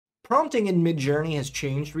Prompting in Midjourney has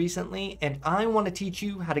changed recently, and I want to teach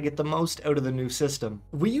you how to get the most out of the new system.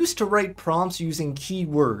 We used to write prompts using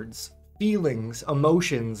keywords, feelings,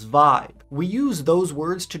 emotions, vibe. We use those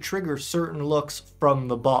words to trigger certain looks from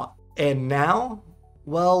the bot. And now,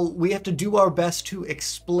 well, we have to do our best to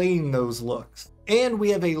explain those looks. And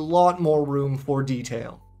we have a lot more room for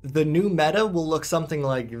detail. The new meta will look something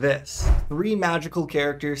like this. 3 magical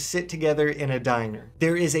characters sit together in a diner.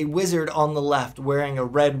 There is a wizard on the left wearing a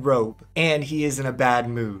red robe, and he is in a bad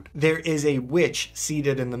mood. There is a witch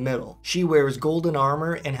seated in the middle. She wears golden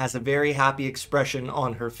armor and has a very happy expression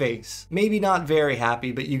on her face. Maybe not very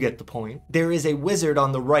happy, but you get the point. There is a wizard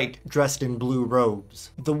on the right dressed in blue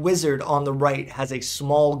robes. The wizard on the right has a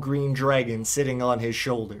small green dragon sitting on his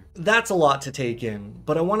shoulder. That's a lot to take in,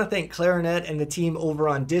 but I want to thank Clarinet and the team over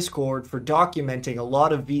on Discord for documenting a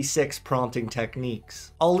lot of V6 prompting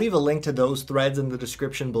techniques. I'll leave a link to those threads in the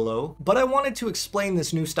description below, but I wanted to explain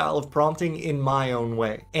this new style of prompting in my own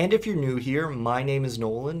way. And if you're new here, my name is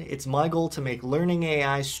Nolan. It's my goal to make learning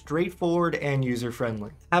AI straightforward and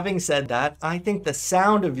user-friendly. Having said that, I think the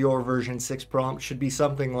sound of your version 6 prompt should be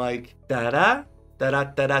something like da-da, da-da,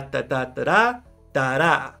 da-da, da-da, da-da,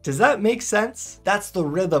 da-da. Does that make sense? That's the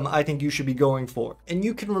rhythm I think you should be going for. And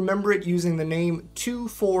you can remember it using the name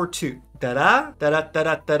 242. Da-da, da-da,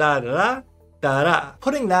 da-da, da-da, da-da, da-da.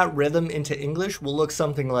 Putting that rhythm into English will look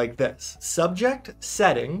something like this. Subject,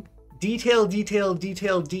 setting, detail, detail,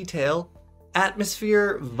 detail, detail,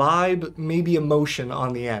 atmosphere, vibe, maybe emotion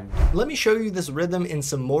on the end. Let me show you this rhythm in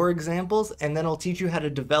some more examples, and then I'll teach you how to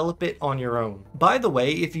develop it on your own. By the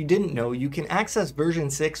way, if you didn't know, you can access version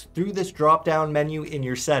 6 through this drop-down menu in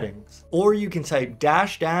your settings, or you can type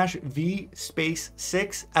 --v space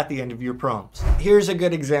 6 at the end of your prompts. Here's a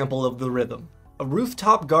good example of the rhythm. A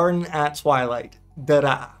rooftop garden at twilight.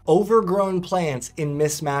 Da-da. Overgrown plants in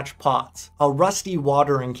mismatched pots, a rusty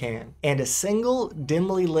watering can, and a single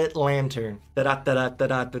dimly lit lantern.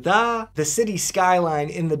 Da-da-da-da-da-da-da. The city skyline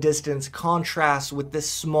in the distance contrasts with this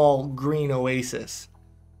small green oasis.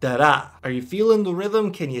 Da-da. Are you feeling the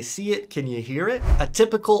rhythm? Can you see it? Can you hear it? A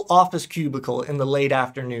typical office cubicle in the late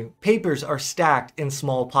afternoon. Papers are stacked in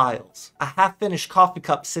small piles. A half-finished coffee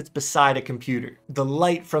cup sits beside a computer. The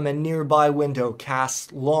light from a nearby window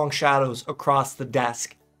casts long shadows across the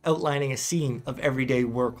desk, outlining a scene of everyday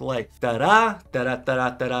work life. Da-da,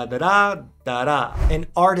 da-da-da-da-da-da-da, da-da. An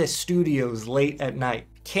artist's studio's late at night.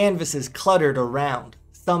 Canvases cluttered around,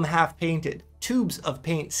 some half-painted, tubes of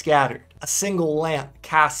paint scattered. A single lamp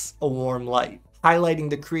casts a warm light, highlighting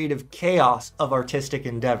the creative chaos of artistic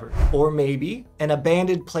endeavor. Or maybe an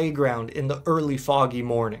abandoned playground in the early foggy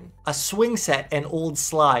morning. A swing set and old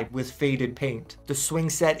slide with faded paint. The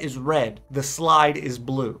swing set is red, the slide is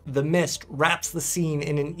blue. The mist wraps the scene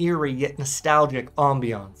in an eerie yet nostalgic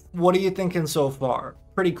ambiance. What are you thinking so far?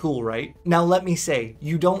 Pretty cool, right? Now let me say,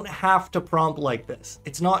 you don't have to prompt like this.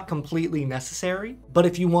 It's not completely necessary, but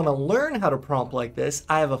if you want to learn how to prompt like this,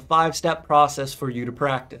 I have a 5-step process for you to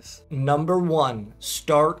practice. Number 1,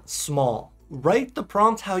 start small. Write the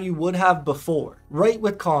prompt how you would have before. Write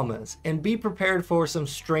with commas, and be prepared for some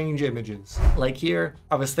strange images. Like here,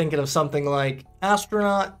 I was thinking of something like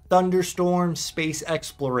astronaut, thunderstorm, space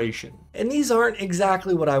exploration. And these aren't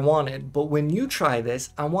exactly what I wanted, but when you try this,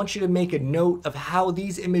 I want you to make a note of how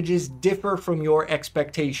these images differ from your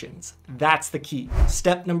expectations. That's the key.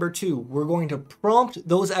 Step number 2, we're going to prompt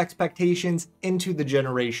those expectations into the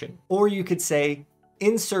generation. Or you could say,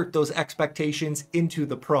 insert those expectations into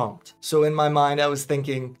the prompt. So in my mind, I was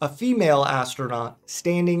thinking a female astronaut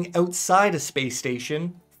standing outside a space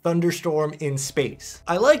station, thunderstorm in space.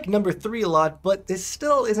 I like number 3 a lot, but this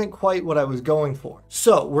still isn't quite what I was going for.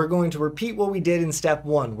 So we're going to repeat what we did in step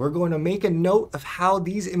 1. We're going to make a note of how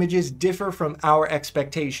these images differ from our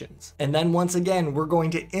expectations. And then once again, we're going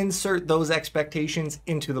to insert those expectations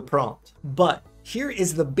into the prompt. But here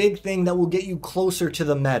is the big thing that will get you closer to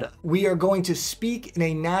the meta. We are going to speak in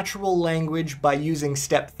a natural language by using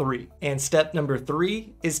step 3. And step number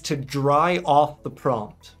 3 is to dry off the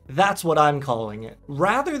prompt. That's what I'm calling it.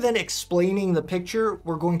 Rather than explaining the picture,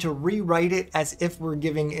 we're going to rewrite it as if we're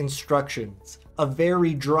giving instructions. A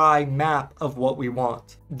very dry map of what we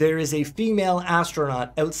want. There is a female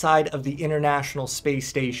astronaut outside of the International Space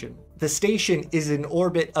Station. The station is in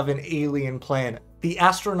orbit of an alien planet. The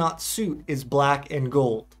astronaut's suit is black and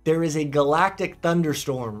gold. There is a galactic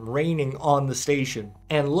thunderstorm raining on the station,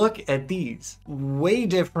 And look at these. Way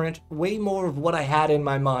different, way more of what I had in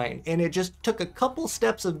my mind, and it just took a couple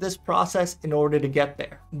steps of this process in order to get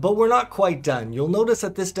there. But we're not quite done. You'll notice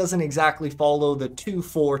that this doesn't exactly follow the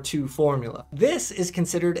 2-4-2 formula. This is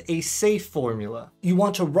considered a safe formula. You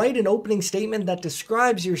want to write an opening statement that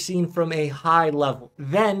describes your scene from a high level.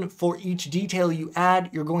 Then, for each detail you add,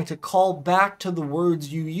 you're going to call back to the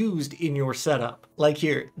words you used in your setup. Like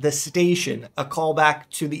here, the station, a callback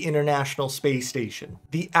to the International Space Station.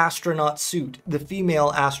 The astronaut suit, the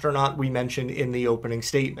female astronaut we mentioned in the opening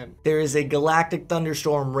statement. There is a galactic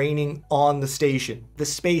thunderstorm raining on the station, the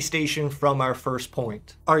space station from our first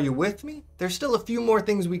point. Are you with me? There's still a few more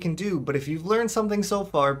things we can do, but if you've learned something so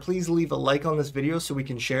far, please leave a like on this video so we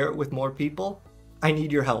can share it with more people. I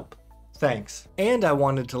need your help. Thanks. And I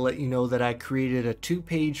wanted to let you know that I created a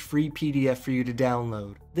 2-page free PDF for you to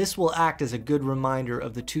download. This will act as a good reminder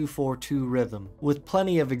of the 2-4-2 rhythm, with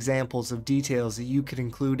plenty of examples of details that you could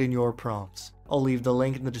include in your prompts. I'll leave the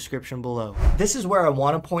link in the description below. This is where I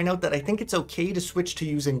want to point out that I think it's okay to switch to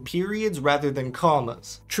using periods rather than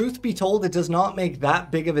commas. Truth be told, it does not make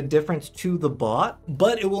that big of a difference to the bot,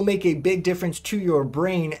 but it will make a big difference to your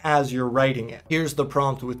brain as you're writing it. Here's the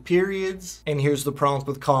prompt with periods, and here's the prompt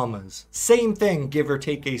with commas. Same thing, give or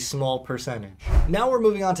take a small percentage. Now we're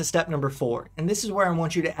moving on to step number 4, and this is where I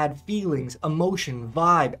want you to add feelings, emotion,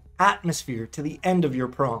 vibe, atmosphere to the end of your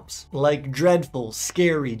prompts, like dreadful,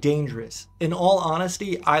 scary, dangerous. In all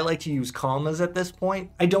honesty, I like to use commas at this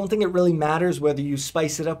point. I don't think it really matters whether you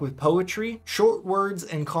spice it up with poetry. Short words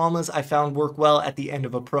and commas I found work well at the end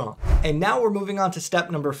of a prompt. And now we're moving on to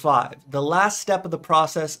step number 5, the last step of the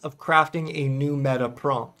process of crafting a new meta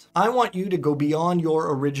prompt. I want you to go beyond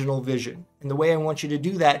your original vision. And the way I want you to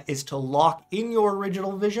do that is to lock in your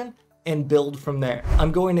original vision and build from there.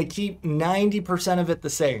 I'm going to keep 90% of it the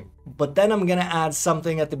same, but then I'm going to add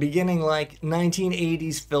something at the beginning like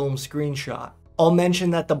 1980s film screenshot. I'll mention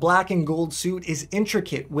that the black and gold suit is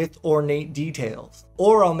intricate with ornate details.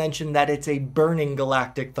 Or I'll mention that it's a burning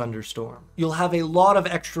galactic thunderstorm. You'll have a lot of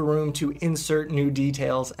extra room to insert new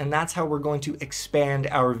details, and that's how we're going to expand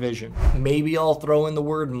our vision. Maybe I'll throw in the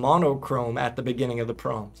word monochrome at the beginning of the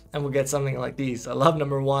prompt, and we'll get something like these. I love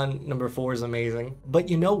number 1, number 4 is amazing. But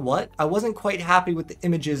you know what? I wasn't quite happy with the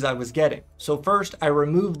images I was getting. So first, I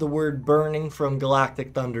removed the word burning from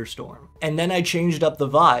galactic thunderstorm. And then I changed up the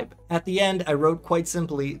vibe. At the end, I wrote quite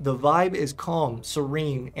simply, the vibe is calm,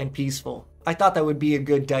 serene, and peaceful. I thought that would be a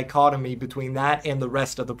good dichotomy between that and the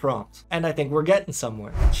rest of the prompt, and I think we're getting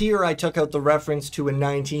somewhere. Here I took out the reference to a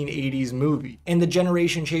 1980s movie, and the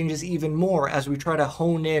generation changes even more as we try to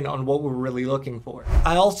hone in on what we're really looking for.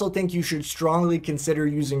 I also think you should strongly consider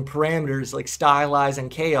using parameters like stylize and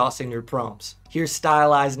chaos in your prompts. Here's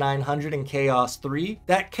stylize 900 and chaos 3.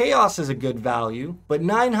 That chaos is a good value, but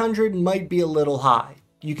 900 might be a little high.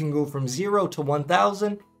 You can go from 0 to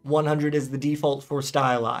 1000, 100 is the default for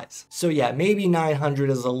stylize. So yeah, maybe 900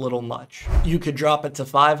 is a little much. You could drop it to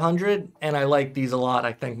 500, and I like these a lot.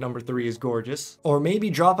 I think number 3 is gorgeous. Or maybe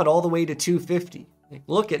drop it all the way to 250. Like,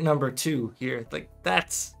 look at number 2 here. Like,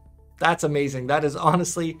 that's amazing. That is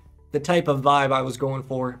honestly the type of vibe I was going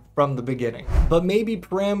for from the beginning. But maybe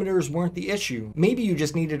parameters weren't the issue. Maybe you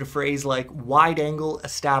just needed a phrase like wide angle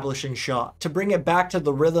establishing shot. To bring it back to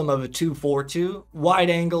the rhythm of a 2-4-2, wide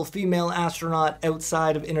angle female astronaut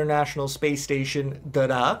outside of International Space Station,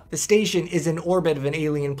 da-da. The station is in orbit of an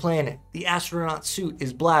alien planet. The astronaut suit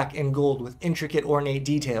is black and gold with intricate ornate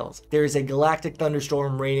details. There is a galactic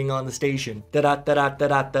thunderstorm raining on the station,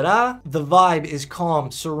 da-da-da-da-da-da-da. The vibe is calm,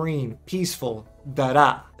 serene, peaceful,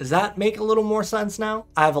 da-da. Does that make a little more sense now?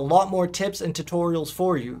 I have a lot more tips and tutorials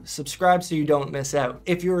for you. Subscribe so you don't miss out.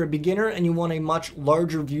 If you're a beginner and you want a much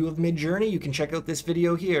larger view of Midjourney, you can check out this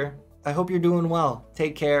video here. I hope you're doing well.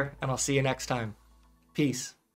 Take care, and I'll see you next time. Peace.